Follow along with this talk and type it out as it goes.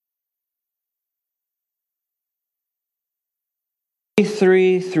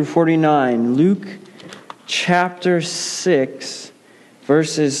43 through 49. Luke chapter 6,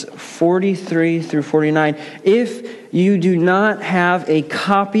 verses 43 through 49. If you do not have a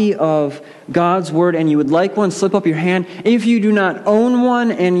copy of God's Word and you would like one, slip up your hand. If you do not own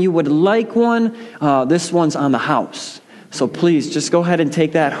one and you would like one, this one's on the house. So please, just go ahead and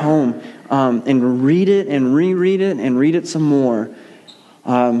take that home and read it and reread it and read it some more.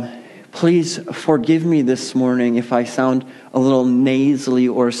 Please forgive me this morning if I sound a little nasally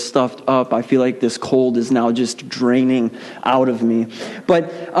or stuffed up. I feel like this cold is now just draining out of me.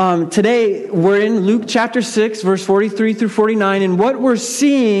 But today we're in Luke chapter 6, verse 43 through 49, and what we're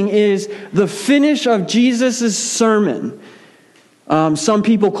seeing is the finish of Jesus' sermon. Some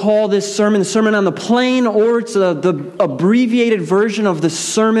people call this sermon the Sermon on the Plain, or it's the abbreviated version of the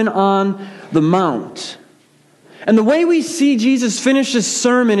Sermon on the Mount. And the way we see Jesus finish this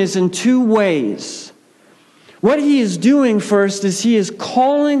sermon is in two ways. What he is doing first is he is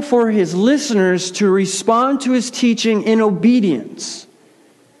calling for his listeners to respond to his teaching in obedience.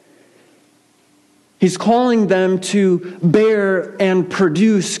 He's calling them to bear and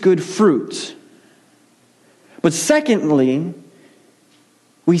produce good fruit. But secondly,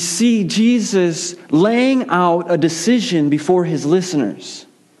 we see Jesus laying out a decision before his listeners.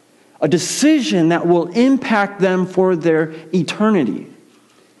 A decision that will impact them for their eternity.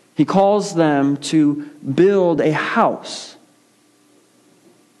 He calls them to build a house.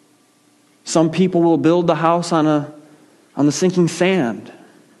 Some people will build the house on the sinking sand.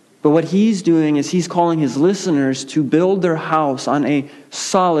 But what he's doing is he's calling his listeners to build their house on a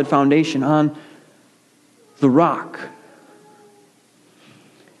solid foundation, on the rock.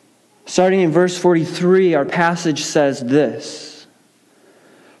 Starting in verse 43, our passage says this: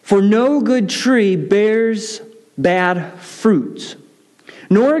 "For no good tree bears bad fruit,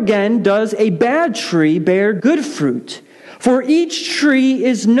 nor again does a bad tree bear good fruit. For each tree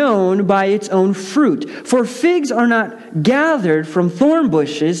is known by its own fruit. For figs are not gathered from thorn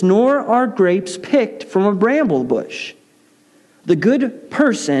bushes, nor are grapes picked from a bramble bush. The good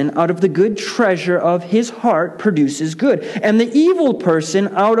person out of the good treasure of his heart produces good, and the evil person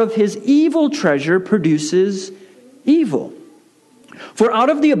out of his evil treasure produces evil. For out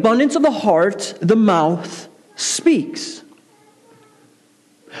of the abundance of the heart, the mouth speaks.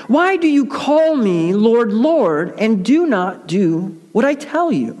 Why do you call me Lord, Lord, and do not do what I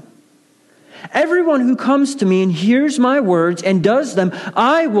tell you? Everyone who comes to me and hears my words and does them,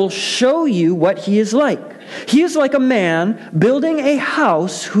 I will show you what he is like. He is like a man building a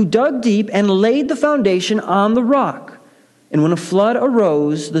house who dug deep and laid the foundation on the rock. And when a flood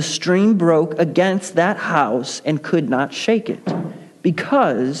arose, the stream broke against that house and could not shake it,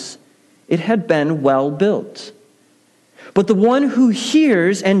 because it had been well built. But the one who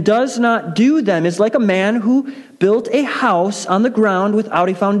hears and does not do them is like a man who built a house on the ground without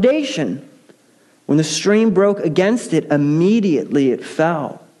a foundation. When the stream broke against it, immediately it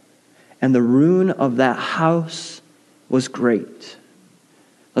fell, and the ruin of that house was great."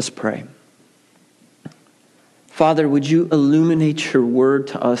 Let's pray. Father, would you illuminate your word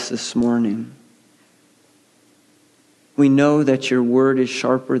to us this morning? We know that your word is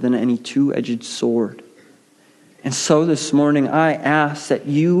sharper than any two-edged sword. And so this morning, I ask that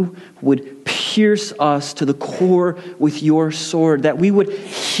you would pierce us to the core with your sword, that we would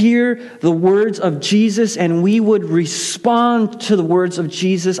hear the words of Jesus and we would respond to the words of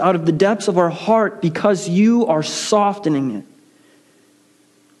Jesus out of the depths of our heart, because you are softening it.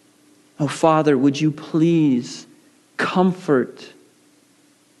 Oh, Father, would you please comfort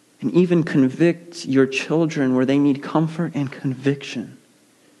and even convict your children where they need comfort and conviction.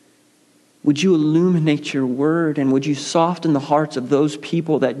 Would you illuminate your word, and would you soften the hearts of those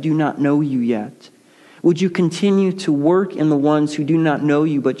people that do not know you yet? Would you continue to work in the ones who do not know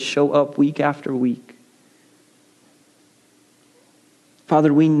you but show up week after week?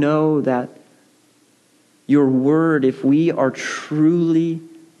 Father, we know that your word, if we are truly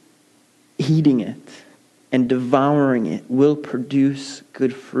eating it and devouring it, will produce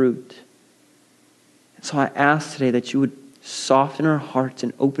good fruit. So I ask today that you would soften our hearts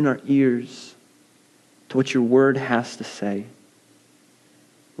and open our ears to what your word has to say.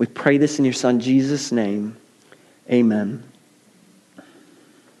 We pray this in your Son, Jesus' name. Amen.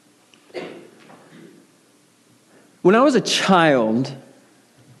 When I was a child,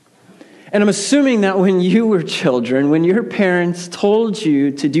 and I'm assuming that when you were children, when your parents told you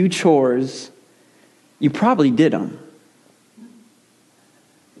to do chores, you probably did them.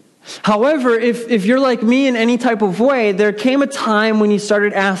 However, if you're like me in any type of way, there came a time when you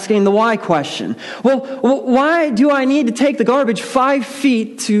started asking the why question. Well, why do I need to take the garbage 5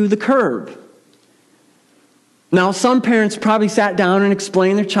 feet to the curb? Now, some parents probably sat down and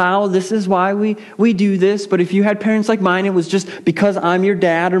explained their child, this is why we do this. But if you had parents like mine, it was just because I'm your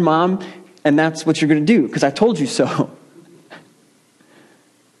dad or mom, and that's what you're going to do, because I told you so.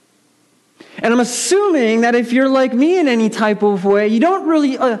 And I'm assuming that if you're like me in any type of way, you don't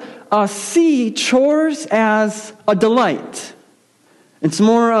really see chores as a delight. It's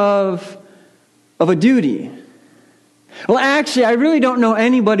more of a duty. Well, actually, I really don't know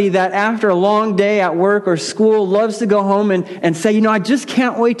anybody that after a long day at work or school loves to go home and say, I just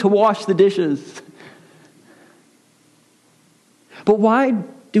can't wait to wash the dishes. But why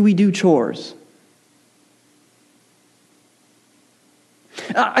do we do chores?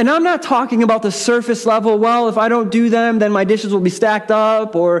 And I'm not talking about the surface level, well, if I don't do them, then my dishes will be stacked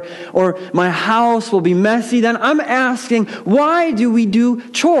up or my house will be messy. Then I'm asking, why do we do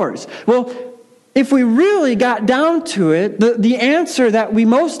chores? Well, if we really got down to it, the answer that we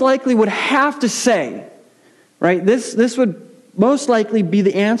most likely would have to say, right? This would most likely be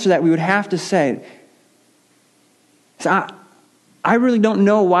the answer that we would have to say. So I really don't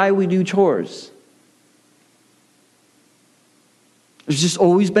know why we do chores. I've just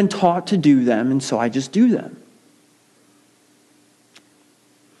always been taught to do them, and so I just do them.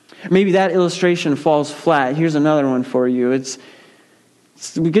 Maybe that illustration falls flat. Here's another one for you.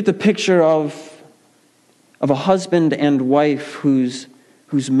 We get the picture of a husband and wife whose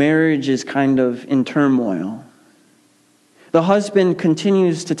marriage is kind of in turmoil. The husband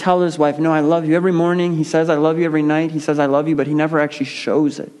continues to tell his wife, no, I love you. Every morning he says, I love you. Every night he says, I love you, but he never actually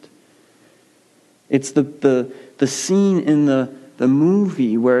shows it. It's the scene in the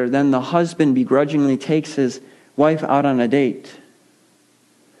movie where then the husband begrudgingly takes his wife out on a date.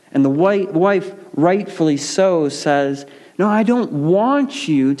 And the wife, rightfully so, says, no, I don't want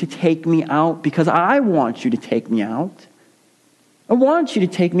you to take me out because I want you to take me out. I want you to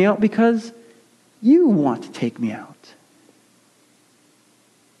take me out because you want to take me out.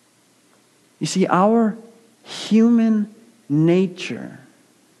 You see, our human nature,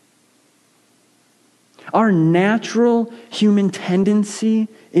 our natural human tendency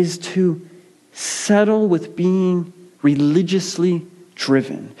is to settle with being religiously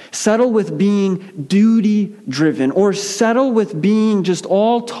driven, settle with being duty driven, or settle with being just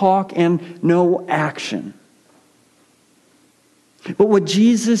all talk and no action. But what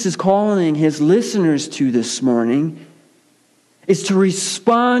Jesus is calling his listeners to this morning is to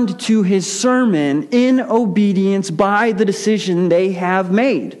respond to his sermon in obedience by the decision they have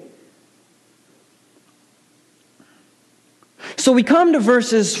made. So we come to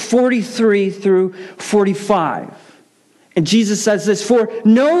verses 43 through 45. And Jesus says this, for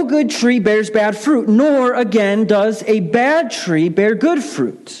no good tree bears bad fruit, nor again does a bad tree bear good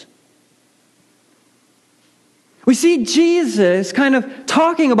fruit. We see Jesus kind of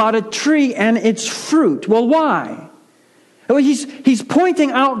talking about a tree and its fruit. Well, why? Well, he's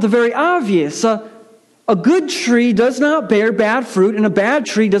pointing out the very obvious. A good tree does not bear bad fruit, and a bad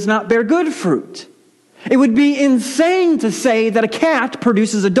tree does not bear good fruit. It would be insane to say that a cat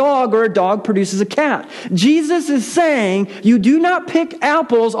produces a dog or a dog produces a cat. Jesus is saying you do not pick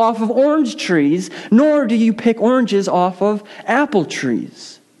apples off of orange trees, nor do you pick oranges off of apple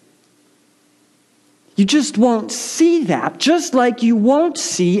trees. You just won't see that, just like you won't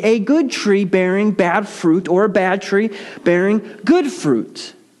see a good tree bearing bad fruit or a bad tree bearing good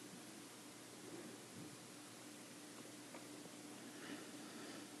fruit.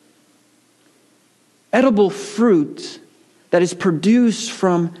 Edible fruit that is produced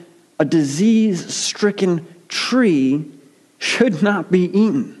from a disease-stricken tree should not be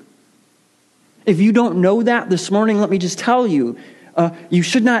eaten. If you don't know that this morning, let me just tell you, you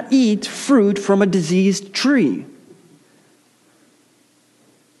should not eat fruit from a diseased tree.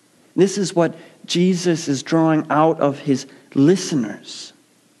 This is what Jesus is drawing out of his listeners.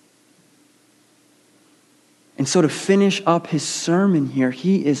 And so to finish up his sermon here,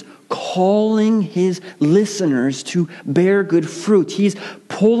 he is calling his listeners to bear good fruit. He's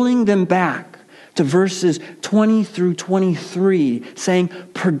pulling them back to verses 20 through 23, saying,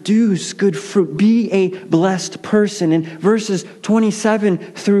 produce good fruit, be a blessed person. In verses 27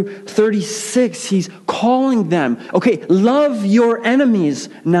 through 36, he's calling them, okay, love your enemies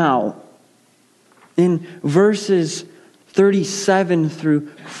now. In verses 37 through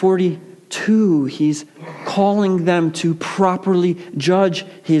 42, he's calling them to properly judge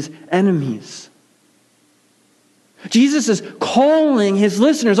his enemies. Jesus is calling his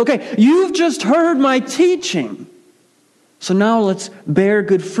listeners, okay, you've just heard my teaching, so now let's bear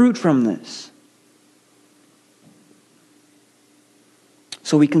good fruit from this.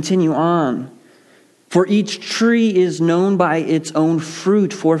 So we continue on For each tree is known by its own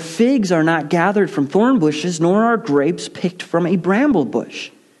fruit. For figs are not gathered from thorn bushes, nor are grapes picked from a bramble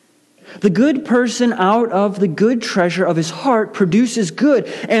bush. The good person out of the good treasure of his heart produces good,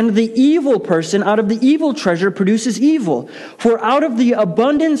 and the evil person out of the evil treasure produces evil. For out of the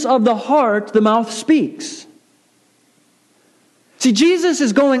abundance of the heart, the mouth speaks. See, Jesus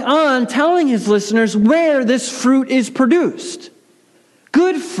is going on telling his listeners where this fruit is produced.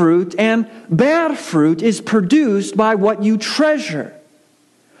 Good fruit and bad fruit is produced by what you treasure.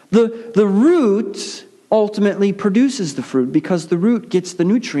 The root ultimately produces the fruit because the root gets the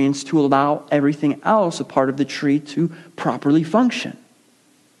nutrients to allow everything else, a part of the tree, to properly function.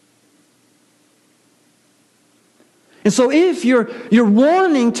 And so if you're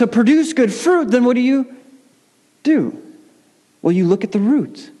wanting to produce good fruit, then what do? Well, you look at the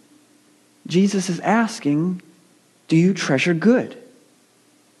root. Jesus is asking, do you treasure good?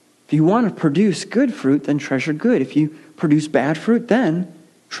 If you want to produce good fruit, then treasure good. If you produce bad fruit, then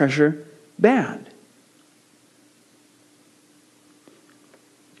treasure bad.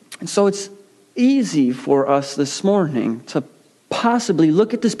 And so it's easy for us this morning to possibly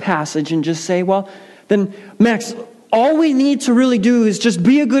look at this passage and just say, well, then, Max, all we need to really do is just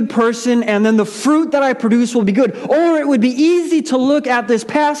be a good person, and then the fruit that I produce will be good. Or it would be easy to look at this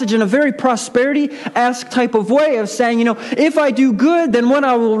passage in a very prosperity-esque type of way of saying, if I do good, then what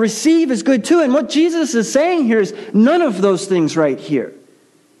I will receive is good too. And what Jesus is saying here is none of those things right here.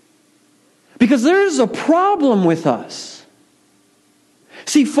 Because there is a problem with us.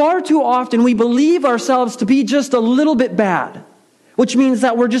 See, far too often we believe ourselves to be just a little bit bad, which means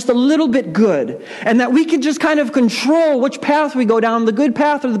that we're just a little bit good, and that we can just kind of control which path we go down, the good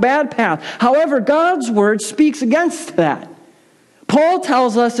path or the bad path. However, God's word speaks against that. Paul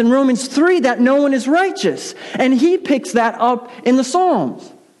tells us in Romans 3 that no one is righteous, and he picks that up in the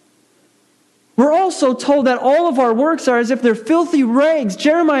Psalms. We're also told that all of our works are as if they're filthy rags.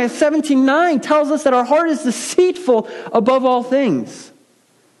 Jeremiah 17:9 tells us that our heart is deceitful above all things.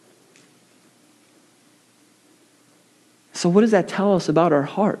 So what does that tell us about our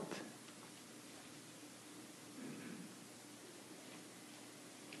heart?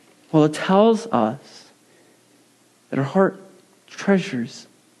 Well, it tells us that our heart treasures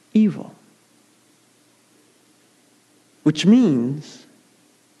evil. Which means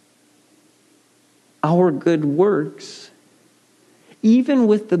our good works, even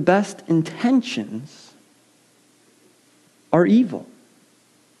with the best intentions, are evil.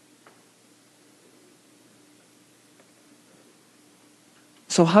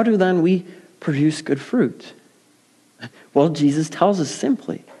 So how do then we produce good fruit? Well, Jesus tells us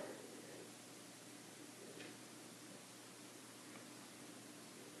simply.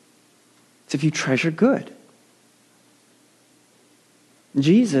 It's if you treasure good.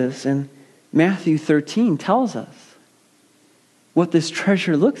 Jesus in Matthew 13 tells us what this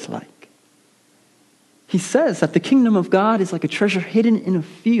treasure looks like. He says that the kingdom of God is like a treasure hidden in a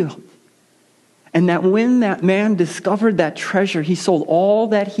field. And that when that man discovered that treasure, he sold all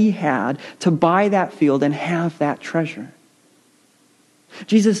that he had to buy that field and have that treasure.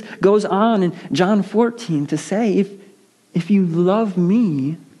 Jesus goes on in John 14 to say, if you love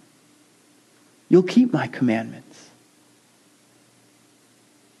me, you'll keep my commandments.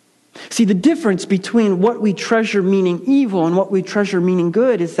 See, the difference between what we treasure meaning evil and what we treasure meaning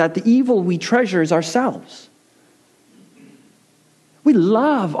good is that the evil we treasure is ourselves. We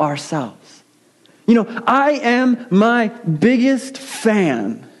love ourselves. I am my biggest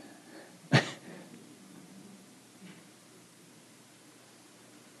fan.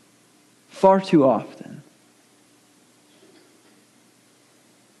 Far too often.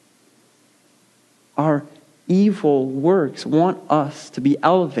 Our evil works want us to be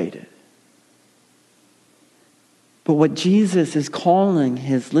elevated. But what Jesus is calling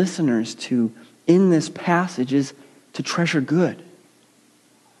his listeners to in this passage is to treasure good.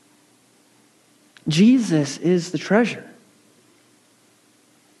 Jesus is the treasure.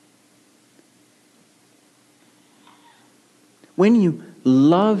 When you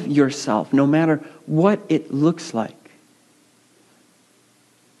love yourself, no matter what it looks like,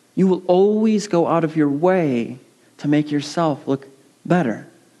 you will always go out of your way to make yourself look better.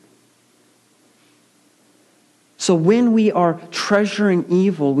 So when we are treasuring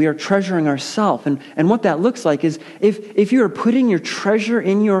evil, we are treasuring ourselves. And what that looks like is if you are putting your treasure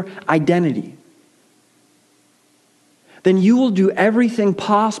in your identity, then you will do everything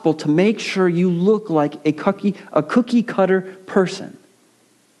possible to make sure you look like a cookie cutter person.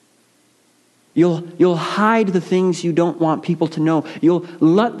 You'll hide the things you don't want people to know. You'll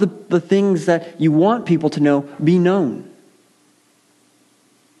let the things that you want people to know be known.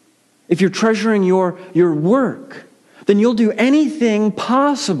 if you're treasuring your work, then you'll do anything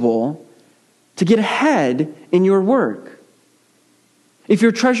possible to get ahead in your work. If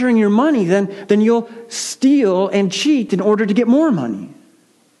you're treasuring your money, then you'll steal and cheat in order to get more money.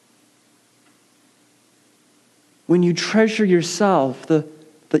 When you treasure yourself, the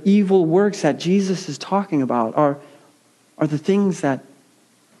evil works that Jesus is talking about are the things that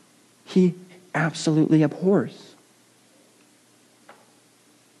he absolutely abhors.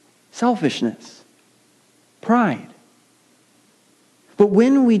 Selfishness, pride. But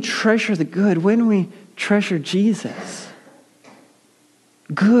when we treasure the good, when we treasure Jesus,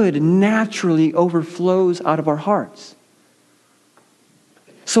 good naturally overflows out of our hearts.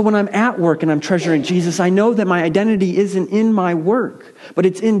 So when I'm at work and I'm treasuring Jesus, I know that my identity isn't in my work, but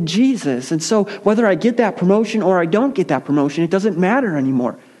it's in Jesus. And so whether I get that promotion or I don't get that promotion, it doesn't matter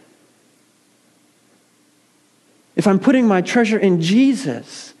anymore. If I'm putting my treasure in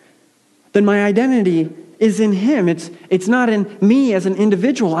Jesus, then my identity is in him. It's not in me as an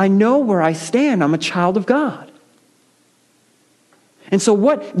individual. I know where I stand. I'm a child of God. And so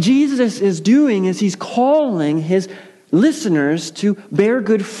what Jesus is doing is he's calling his listeners to bear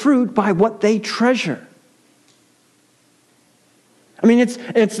good fruit by what they treasure. I mean,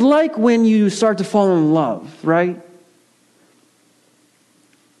 it's like when you start to fall in love, right?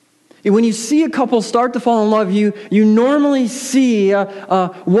 When you see a couple start to fall in love, you normally see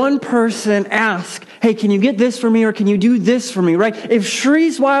one person ask, hey, can you get this for me or can you do this for me, right? If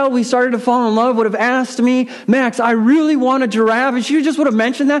Shrees, while we started to fall in love, would have asked me, Max, I really want a giraffe, and she just would have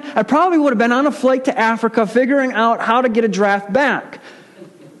mentioned that, I probably would have been on a flight to Africa figuring out how to get a giraffe back.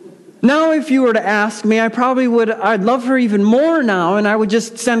 Now, if you were to ask me, I'd love her even more now, and I would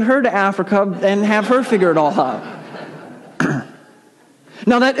just send her to Africa and have her figure it all out.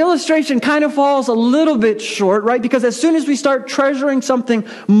 Now, that illustration kind of falls a little bit short, right? Because as soon as we start treasuring something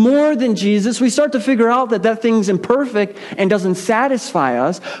more than Jesus, we start to figure out that thing's imperfect and doesn't satisfy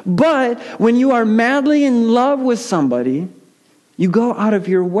us. But when you are madly in love with somebody, you go out of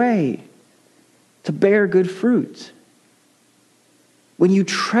your way to bear good fruit. When you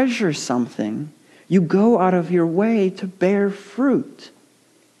treasure something, you go out of your way to bear fruit.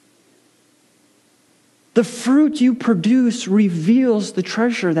 The fruit you produce reveals the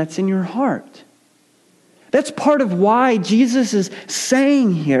treasure that's in your heart. That's part of why Jesus is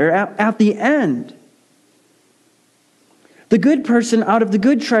saying here at the end. The good person out of the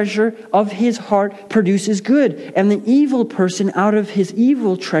good treasure of his heart produces good, and the evil person out of his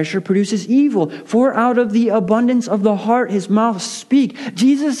evil treasure produces evil. For out of the abundance of the heart his mouth speaks.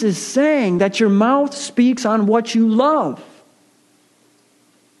 Jesus is saying that your mouth speaks on what you love.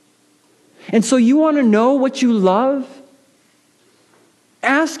 And so you want to know what you love?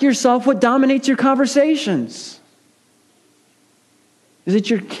 Ask yourself what dominates your conversations. Is it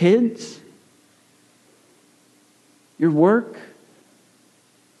your kids? Your work?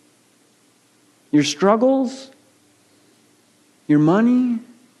 Your struggles? Your money?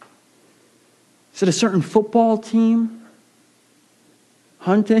 Is it a certain football team?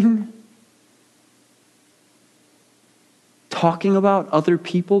 Hunting? Talking about other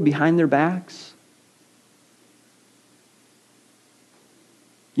people behind their backs?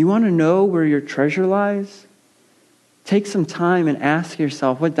 You want to know where your treasure lies? Take some time and ask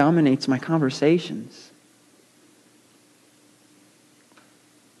yourself, what dominates my conversations?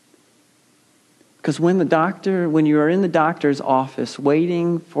 Because when you are in the doctor's office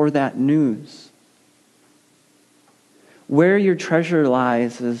waiting for that news, where your treasure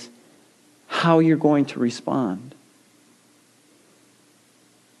lies is how you're going to respond.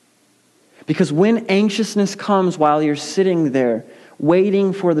 Because when anxiousness comes while you're sitting there,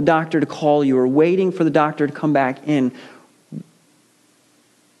 waiting for the doctor to call you or waiting for the doctor to come back in,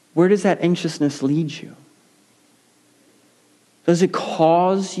 where does that anxiousness lead you? Does it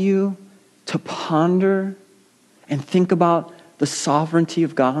cause you to ponder and think about the sovereignty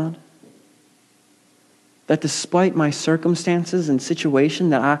of God? That despite my circumstances and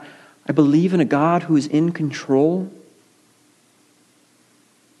situation, that I believe in a God who is in control?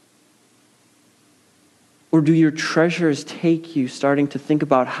 Or do your treasures take you starting to think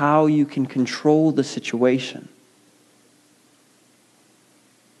about how you can control the situation?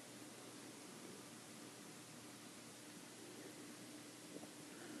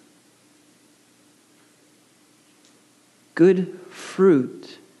 Good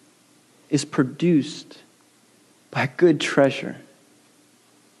fruit is produced by good treasure.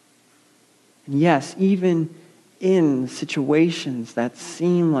 And yes, even in situations that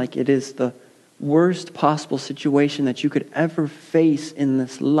seem like it is the worst possible situation that you could ever face in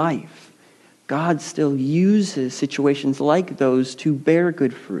this life, God still uses situations like those to bear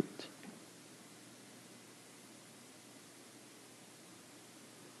good fruit.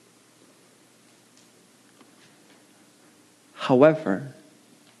 However,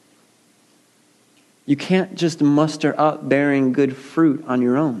 you can't just muster up bearing good fruit on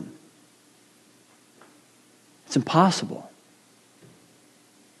your own. It's impossible.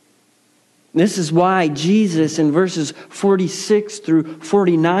 This is why Jesus in verses 46 through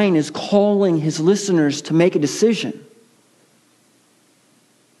 49 is calling his listeners to make a decision.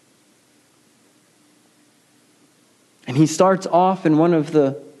 And he starts off in one of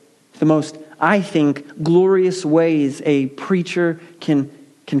the most, I think, glorious ways a preacher can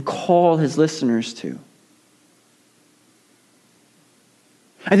call his listeners to.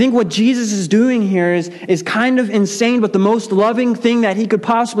 I think what Jesus is doing here is kind of insane, but the most loving thing that he could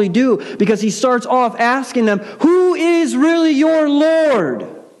possibly do, because he starts off asking them, who is really your Lord?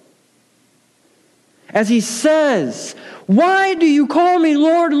 As he says, why do you call me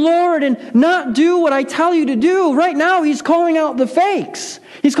Lord, Lord, and not do what I tell you to do? Right now, he's calling out the fakes.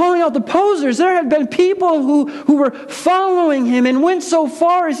 He's calling out the posers. There have been people who were following him and went so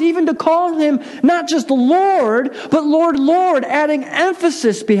far as even to call him not just Lord, but Lord, Lord, adding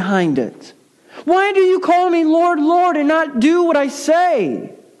emphasis behind it. Why do you call me Lord, Lord, and not do what I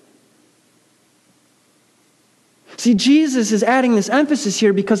say? See, Jesus is adding this emphasis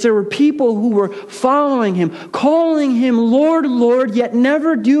here because there were people who were following him, calling him Lord, Lord, yet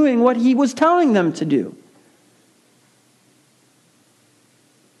never doing what he was telling them to do.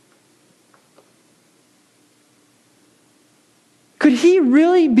 Could he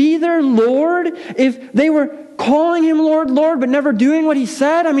really be their Lord if they were calling him Lord, Lord, but never doing what he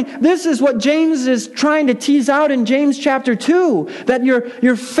said? I mean, this is what James is trying to tease out in James chapter 2, that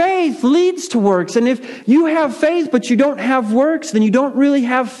your faith leads to works. And if you have faith but you don't have works, then you don't really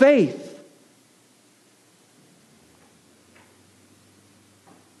have faith.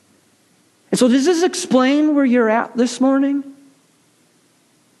 And so does this explain where you're at this morning?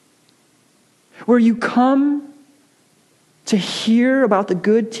 Where you come to hear about the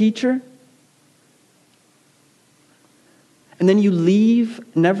good teacher, and then you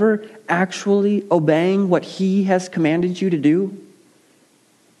leave never actually obeying what he has commanded you to do?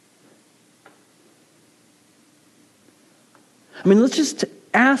 I mean, let's just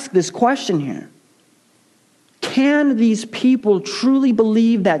ask this question here. Can these people truly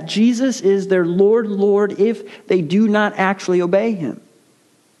believe that Jesus is their Lord, Lord, if they do not actually obey him?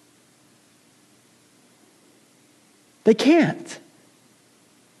 They can't.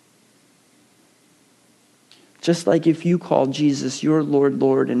 Just like if you call Jesus your Lord,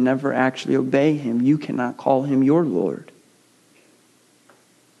 Lord, and never actually obey him, you cannot call him your Lord.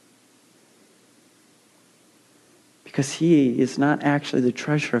 Because he is not actually the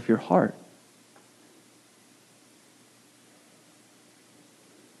treasure of your heart.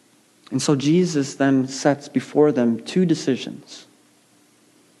 And so Jesus then sets before them two decisions.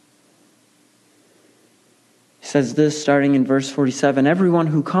 He says this starting in verse 47, everyone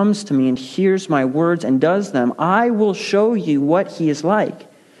who comes to me and hears my words and does them, I will show you what he is like.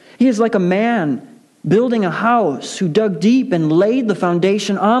 He is like a man building a house who dug deep and laid the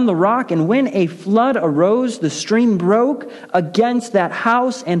foundation on the rock. And when a flood arose, the stream broke against that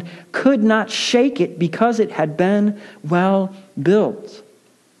house and could not shake it because it had been well built.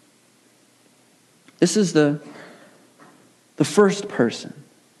 This is the first person.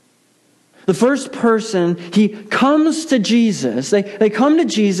 The first person, he comes to Jesus. They come to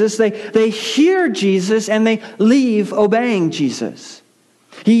Jesus, they hear Jesus, and they leave obeying Jesus.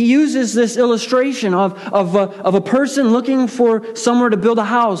 He uses this illustration of a person looking for somewhere to build a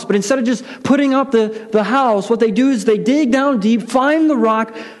house. But instead of just putting up the house, what they do is they dig down deep, find the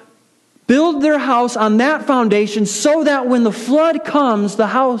rock, build their house on that foundation so that when the flood comes, the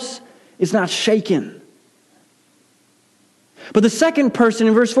house is not shaken. But the second person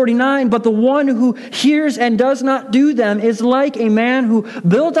in verse 49, but the one who hears and does not do them is like a man who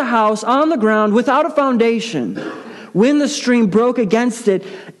built a house on the ground without a foundation. When the stream broke against it,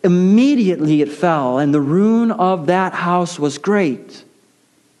 immediately it fell, and the ruin of that house was great.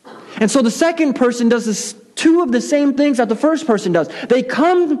 And so the second person does two of the same things that the first person does. They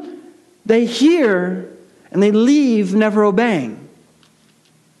come, they hear, and they leave never obeying.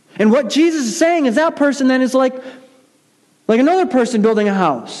 And what Jesus is saying is that person then is like another person building a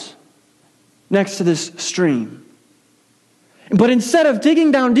house next to this stream. But instead of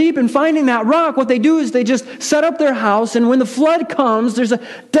digging down deep and finding that rock, what they do is they just set up their house, and when the flood comes, there's a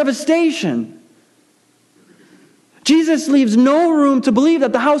devastation. Jesus leaves no room to believe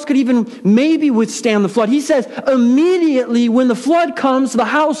that the house could even maybe withstand the flood. He says, immediately when the flood comes, the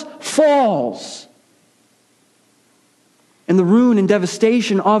house falls. And the ruin and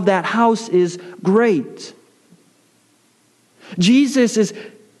devastation of that house is great. Jesus is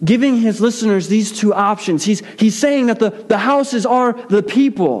giving his listeners these two options. He's saying that the houses are the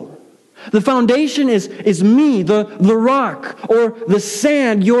people. The foundation is me, the rock, or the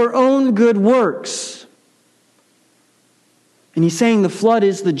sand, your own good works. And he's saying the flood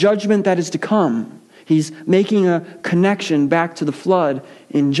is the judgment that is to come. He's making a connection back to the flood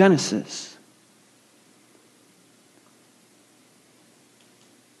in Genesis.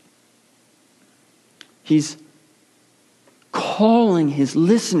 He's calling his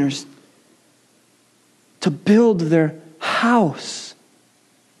listeners to build their house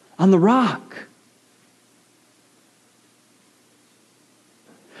on the rock.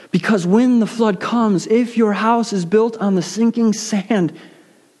 Because when the flood comes, if your house is built on the sinking sand,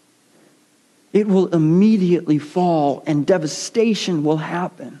 it will immediately fall and devastation will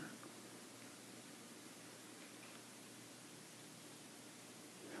happen.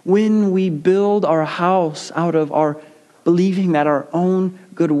 When we build our house out of our believing that our own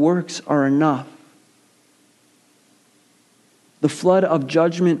good works are enough, the flood of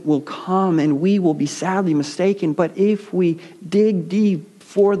judgment will come and we will be sadly mistaken. But if we dig deep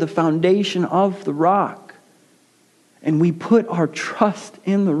for the foundation of the rock and we put our trust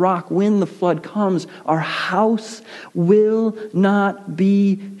in the rock, when the flood comes, our house will not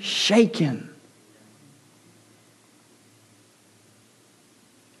be shaken.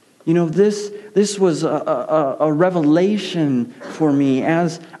 You know, this was a revelation for me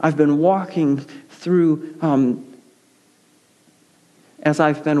as I've been walking through, as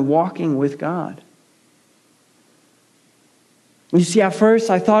I've been walking with God. You see, at first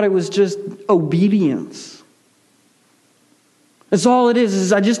I thought it was just obedience. That's all it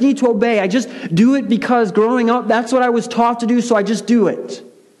is I just need to obey. I just do it because growing up, that's what I was taught to do, so I just do it.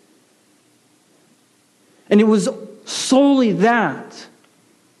 And it was solely that.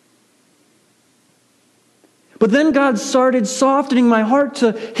 But then God started softening my heart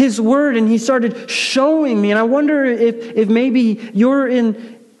to His Word, and He started showing me. And I wonder if maybe you're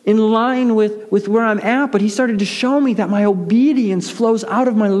in line with where I'm at, but He started to show me that my obedience flows out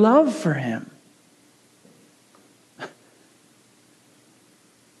of my love for Him.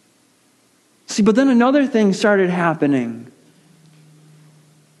 See, but then another thing started happening.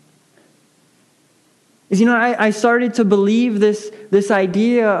 Is, I started to believe this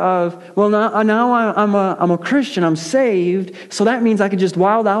idea of, well, now I'm a Christian, I'm saved, so that means I can just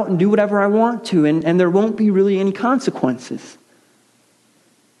wild out and do whatever I want to, and there won't be really any consequences.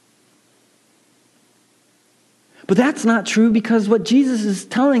 But that's not true, because what Jesus is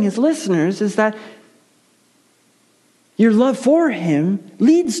telling His listeners is that your love for Him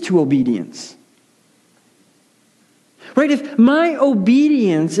leads to obedience. Right? If my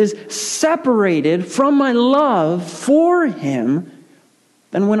obedience is separated from my love for Him,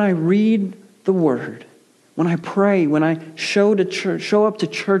 then when I read the Word, when I pray, when I show up to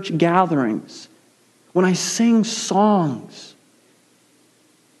church gatherings, when I sing songs,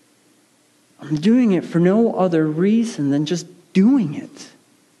 I'm doing it for no other reason than just doing it.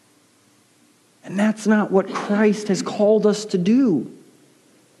 And that's not what Christ has called us to do.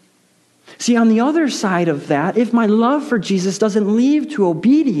 See, on the other side of that, if my love for Jesus doesn't lead to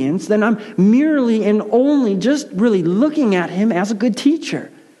obedience, then I'm merely and only just really looking at Him as a good teacher.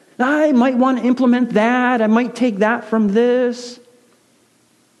 I might want to implement that. I might take that from this.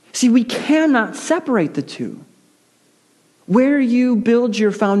 See, we cannot separate the two. Where you build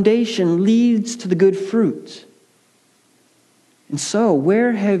your foundation leads to the good fruit. And so,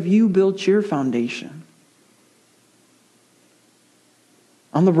 where have you built your foundation?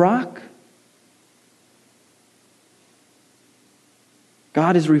 On the rock?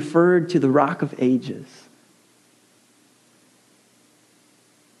 God is referred to the Rock of Ages.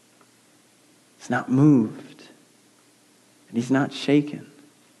 It's not moved, and He's not shaken.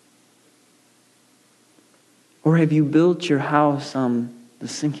 Or have you built your house on the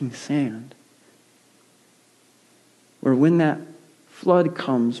sinking sand, where when that flood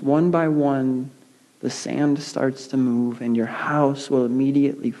comes, one by one, the sand starts to move and your house will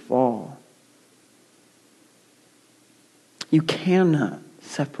immediately fall? You cannot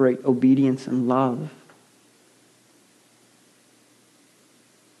separate obedience and love.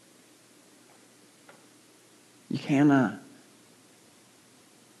 You cannot.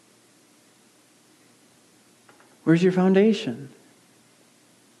 Where's your foundation?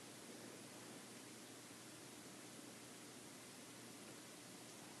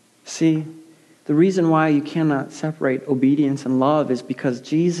 See, the reason why you cannot separate obedience and love is because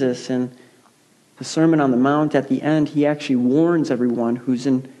Jesus, in the Sermon on the Mount, at the end, He actually warns everyone who's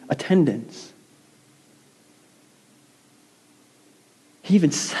in attendance. He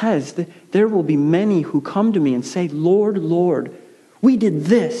even says that there will be many who come to me and say, Lord, Lord, We did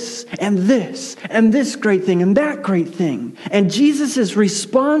this and this and this great thing and that great thing. And Jesus'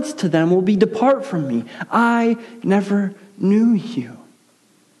 response to them will be, depart from me. I never knew you.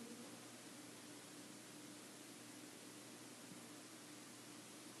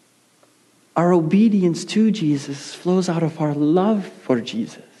 Our obedience to Jesus flows out of our love for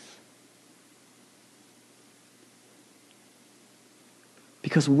Jesus.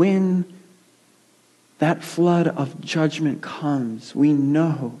 Because when that flood of judgment comes, we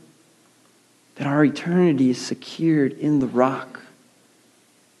know that our eternity is secured in the rock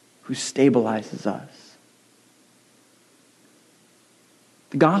who stabilizes us.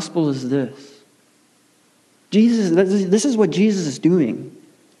 The gospel is this. This is what Jesus is doing.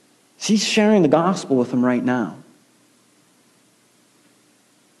 He's sharing the gospel with them right now.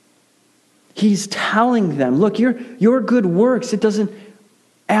 He's telling them, look, your good works, it doesn't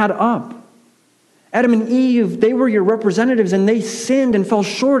add up. Adam and Eve, they were your representatives, and they sinned and fell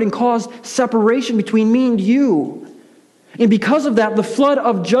short and caused separation between me and you. And because of that, the flood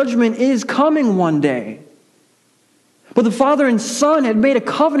of judgment is coming one day. But the Father and Son had made a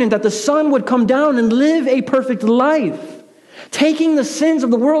covenant that the Son would come down and live a perfect life, taking the sins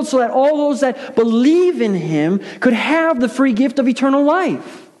of the world so that all those that believe in Him could have the free gift of eternal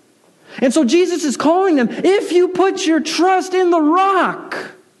life. And so Jesus is calling them, if you put your trust in the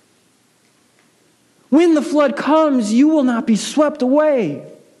rock, when the flood comes, you will not be swept away.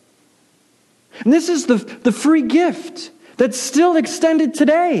 And this is the free gift that's still extended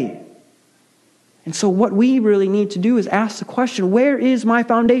today. And so what we really need to do is ask the question, where is my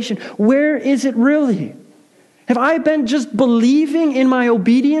foundation? Where is it really? Have I been just believing in my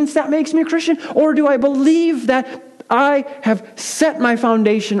obedience that makes me a Christian? Or do I believe that I have set my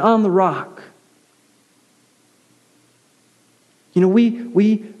foundation on the rock? You know,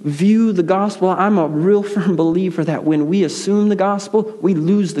 we view the gospel. I'm a real firm believer that when we assume the gospel, we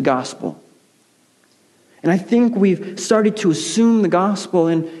lose the gospel. And I think we've started to assume the gospel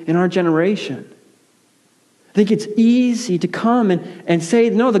in our generation. I think it's easy to come and say,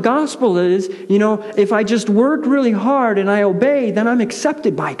 no, the gospel is, if I just work really hard and I obey, then I'm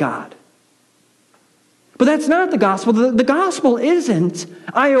accepted by God. But that's not the gospel. The gospel isn't,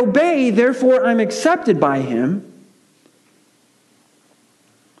 I obey, therefore I'm accepted by Him.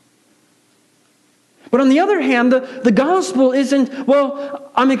 But on the other hand, the gospel isn't,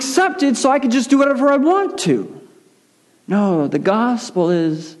 well, I'm accepted so I can just do whatever I want to. No, the gospel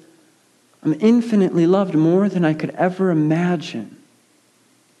is, I'm infinitely loved more than I could ever imagine.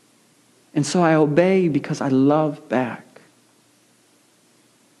 And so I obey because I love back.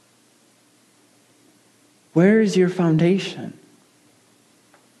 Where is your foundation?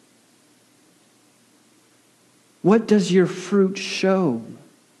 What does your fruit show?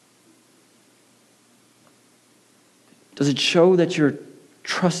 Does it show that you're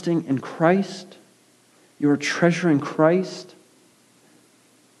trusting in Christ? You're treasuring Christ?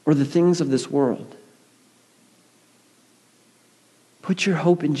 Or the things of this world? Put your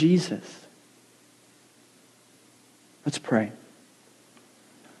hope in Jesus. Let's pray.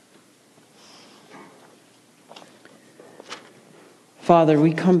 Father,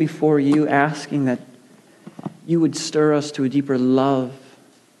 we come before you asking that you would stir us to a deeper love,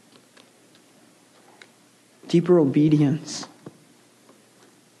 deeper obedience.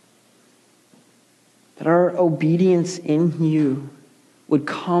 That our obedience in you would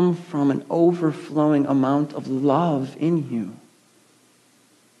come from an overflowing amount of love in you.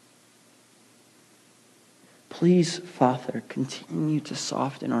 Please, Father, continue to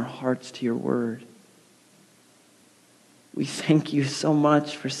soften our hearts to your word. We thank you so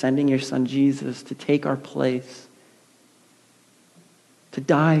much for sending your Son Jesus to take our place, to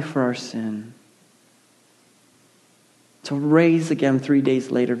die for our sin, to rise again 3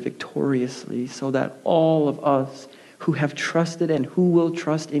 days later victoriously, so that all of us who have trusted and who will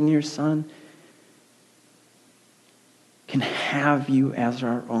trust in your Son can have you as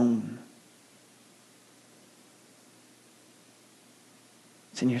our own.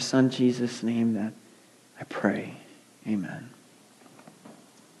 It's in your Son Jesus' name that I pray. Amen.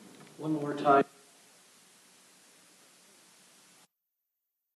 One more time.